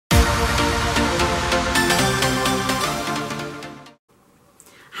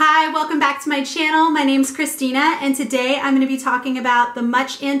Hi, welcome back to my channel. My name's Christina, and today I'm going to be talking about the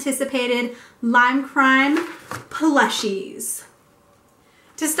much anticipated Lime Crime Plushies.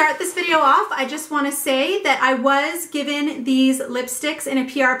 To start this video off, I just want to say that I was given these lipsticks in a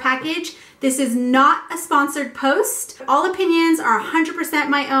PR package. This is not a sponsored post. All opinions are 100%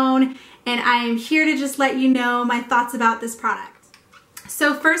 my own, and I am here to just let you know my thoughts about this product.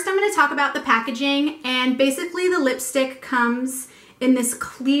 So first I'm going to talk about the packaging, and basically the lipstick comes in this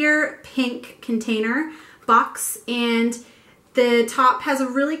clear pink container box, and the top has a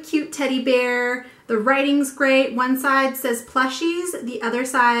really cute teddy bear. The writing's great. One side says Plushies, the other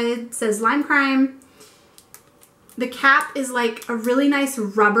side says Lime Crime. The cap is like a really nice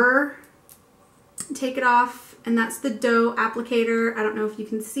rubber. Take it off, and that's the dough applicator. I don't know if you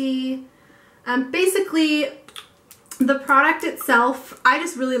can see. Basically, the product itself, I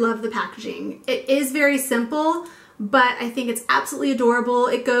just really love the packaging. It is very simple, but I think it's absolutely adorable.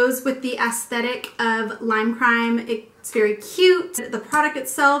 It goes with the aesthetic of Lime Crime. It's very cute. The product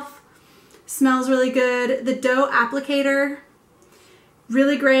itself smells really good. The dough applicator,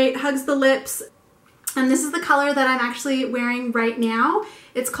 really great, hugs the lips. And this is the color that I'm actually wearing right now.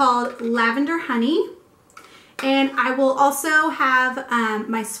 It's called Lavender Honey. And I will also have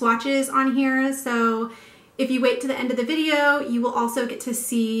my swatches on here, so if you wait to the end of the video, you will also get to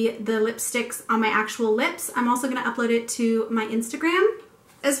see the lipsticks on my actual lips. I'm also going to upload it to my Instagram.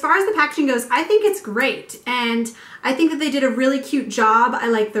 As far as the packaging goes, I think it's great, and I think that they did a really cute job. I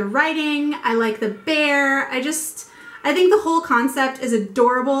like the writing, I like the bear, I think the whole concept is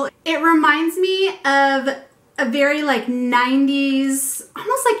adorable. It reminds me of a very like 90s,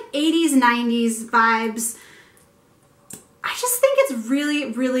 almost like 80s, 90s vibes. I just think it's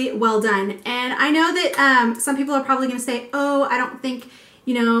really, really well done. And I know that some people are probably going to say, oh, I don't think,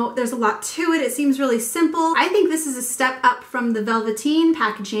 you know, there's a lot to it. It seems really simple. I think this is a step up from the velveteen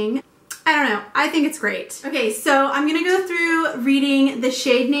packaging. I don't know. I think it's great. Okay, so I'm going to go through reading the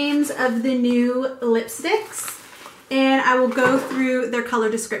shade names of the new lipsticks, and I will go through their color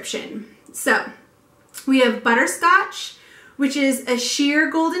description. So we have Butterscotch, which is a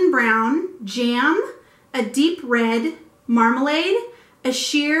sheer golden brown, Jam, a deep red, Marmalade, a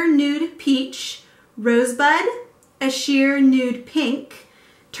sheer nude peach, Rosebud, a sheer nude pink,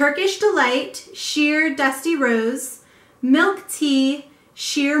 Turkish Delight, sheer dusty rose, Milk Tea,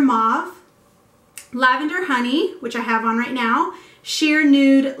 sheer mauve, Lavender Honey, which I have on right now, sheer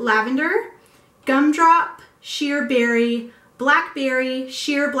nude lavender, Gumdrop, sheer berry, Blackberry,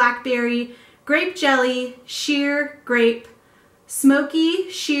 sheer blackberry, Grape Jelly, sheer grape, Smoky,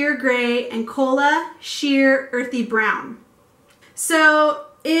 sheer gray, and Cola, sheer earthy brown. So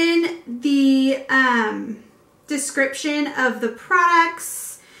in the description of the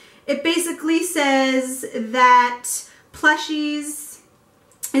products, it basically says that Plushies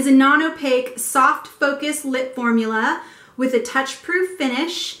is a non-opaque, soft focus lip formula with a touch-proof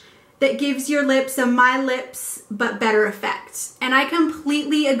finish that gives your lips a My Lips but better effect. And I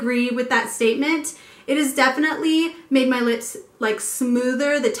completely agree with that statement. It has definitely made my lips like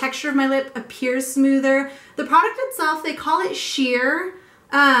smoother. The texture of my lip appears smoother. The product itself, they call it sheer.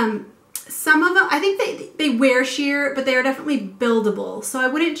 Some of them, I think they wear sheer, but they are definitely buildable. So I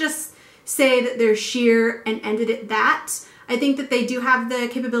wouldn't just say that they're sheer and ended at that. I think that they do have the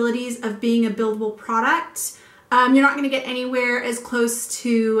capabilities of being a buildable product. You're not going to get anywhere as close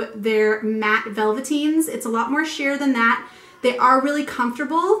to their matte velveteens. It's a lot more sheer than that. They are really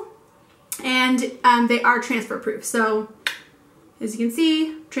comfortable, and they are transfer proof. So as you can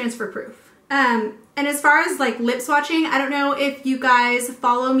see, transfer proof. And as far as like lip swatching, I don't know if you guys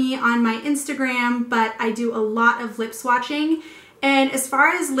follow me on my Instagram, but I do a lot of lip swatching. And as far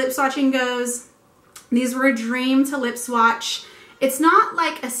as lip swatching goes, these were a dream to lip swatch. It's not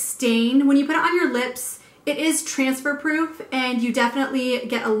like a stain. When you put it on your lips, it is transfer proof, and you definitely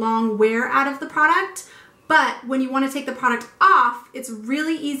get a long wear out of the product. But when you want to take the product off, it's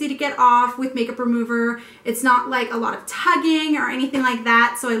really easy to get off with makeup remover. It's not like a lot of tugging or anything like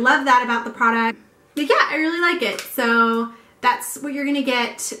that. So I love that about the product. But yeah, I really like it. So that's what you're going to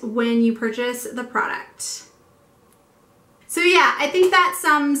get when you purchase the product. So yeah, I think that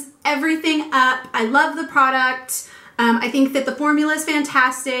sums everything up. I love the product. I think that the formula is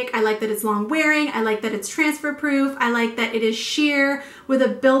fantastic. I like that it's long wearing. I like that it's transfer proof. I like that it is sheer with a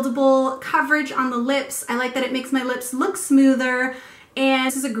buildable coverage on the lips. I like that it makes my lips look smoother. And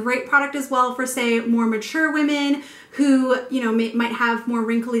this is a great product as well for, say, more mature women who, you know, might have more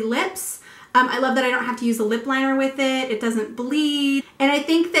wrinkly lips. I love that I don't have to use a lip liner with it. It doesn't bleed. And I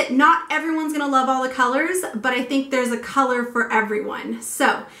think that not everyone's gonna love all the colors, but I think there's a color for everyone.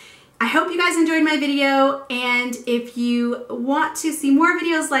 So I hope you guys enjoyed my video, and if you want to see more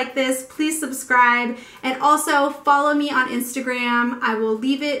videos like this, please subscribe and also follow me on Instagram. I will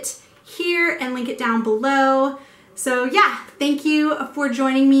leave it here and link it down below. So yeah, thank you for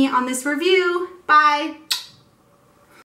joining me on this review. Bye.